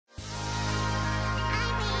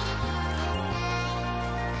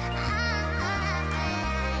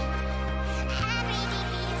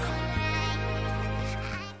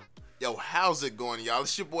Yo, how's it going, y'all?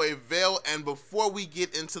 It's your boy VeLL, and before we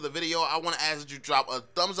get into the video, I want to ask that you drop a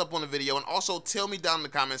thumbs up on the video and also tell me down in the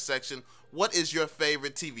comment section what is your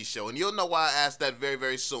favorite TV show, and you'll know why I asked that very,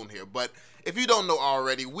 very soon here. But if you don't know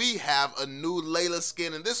already, we have a new Layla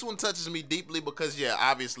skin, and this one touches me deeply because, yeah,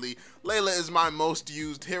 obviously, Layla is my most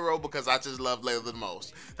used hero because I just love Layla the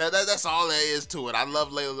most. That's all there is to it. I love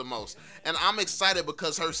Layla the most, and I'm excited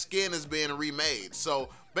because her skin is being remade. So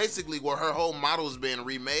basically, her whole model is being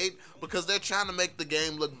remade because they're trying to make the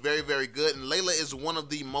game look very, very good. And Layla is one of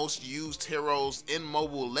the most used heroes in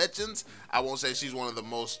Mobile Legends. I won't say she's one of the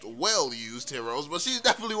most well-used heroes, but she's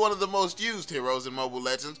definitely one of the most used heroes in Mobile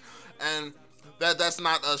Legends. And that's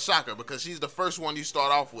not a shocker because she's the first one you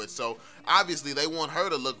start off with. So obviously they want her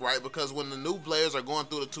to look right because when the new players are going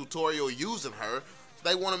through the tutorial using her,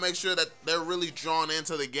 they want to make sure that they're really drawn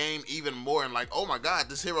into the game even more and like, oh my god,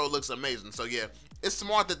 this hero looks amazing. So yeah, it's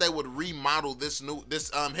smart that they would remodel this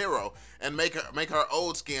hero and make her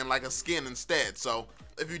old skin like a skin instead. So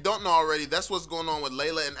if you don't know already, that's what's going on with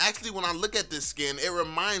Layla. And actually, when I look at this skin, it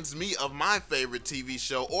reminds me of my favorite TV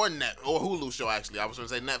show or Hulu show. Actually, I was going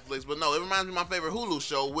to say Netflix, but no, it reminds me of my favorite Hulu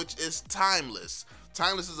show, which is Timeless.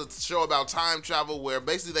 Timeless is a show about time travel where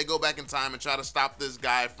basically they go back in time and try to stop this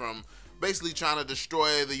guy from basically trying to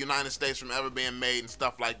destroy the United States from ever being made and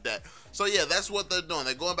stuff like that. So yeah, that's what they're doing.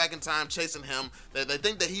 They're going back in time, chasing him. They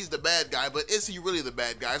think that he's the bad guy, but is he really the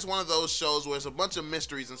bad guy? It's one of those shows where it's a bunch of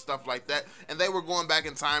mysteries and stuff like that, and they were going back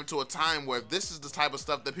in time to a time where this is the type of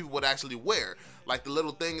stuff that people would actually wear. Like the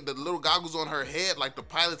little goggles on her head, like the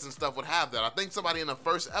pilots and stuff would have that. I think somebody in the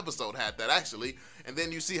first episode had that actually. And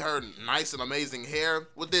then you see her nice and amazing hair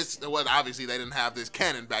with this. Well, obviously they didn't have this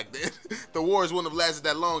cannon back then. The wars wouldn't have lasted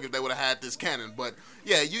that long if they would have had this cannon. But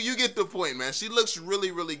yeah, you get the point, man. She looks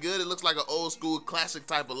really, really good. It looks like an old school classic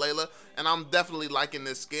type of Layla, and I'm definitely liking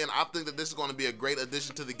this skin. I think that this is going to be a great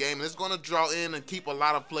addition to the game, and it's going to draw in and keep a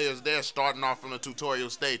lot of players there starting off from the tutorial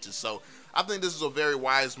stages. So I think this is a very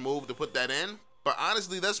wise move to put that in. But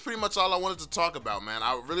honestly, that's pretty much all I wanted to talk about, man.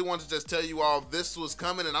 I really wanted to just tell you all this was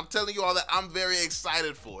coming, and I'm telling you all that I'm very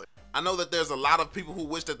excited for it. I know that there's a lot of people who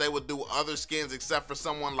wish that they would do other skins except for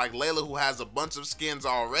someone like Layla who has a bunch of skins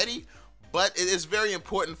already, but it is very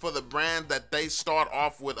important for the brand that they start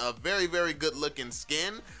off with a very, very good looking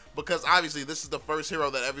skin because obviously this is the first hero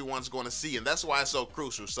that everyone's going to see, and that's why it's so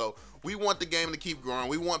crucial. So we want the game to keep growing.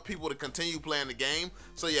 We want people to continue playing the game.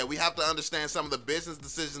 So yeah, we have to understand some of the business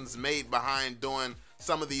decisions made behind doing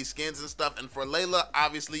some of these skins and stuff. And for Layla,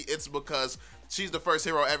 obviously it's because she's the first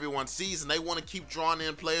hero everyone sees, and they want to keep drawing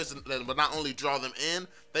in players, but not only draw them in,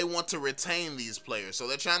 they want to retain these players. So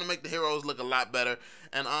they're trying to make the heroes look a lot better.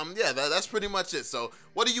 And yeah, that's pretty much it. So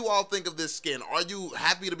what do you all think of this skin? Are you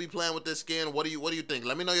happy to be playing with this skin? What do you think?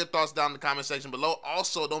 Let me know your thoughts down in the comment section below.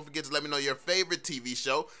 Also, don't forget to let me know your favorite TV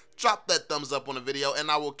show. Drop that thumbs up on the video,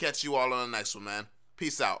 and I will catch you all on the next one, man.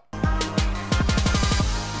 Peace out.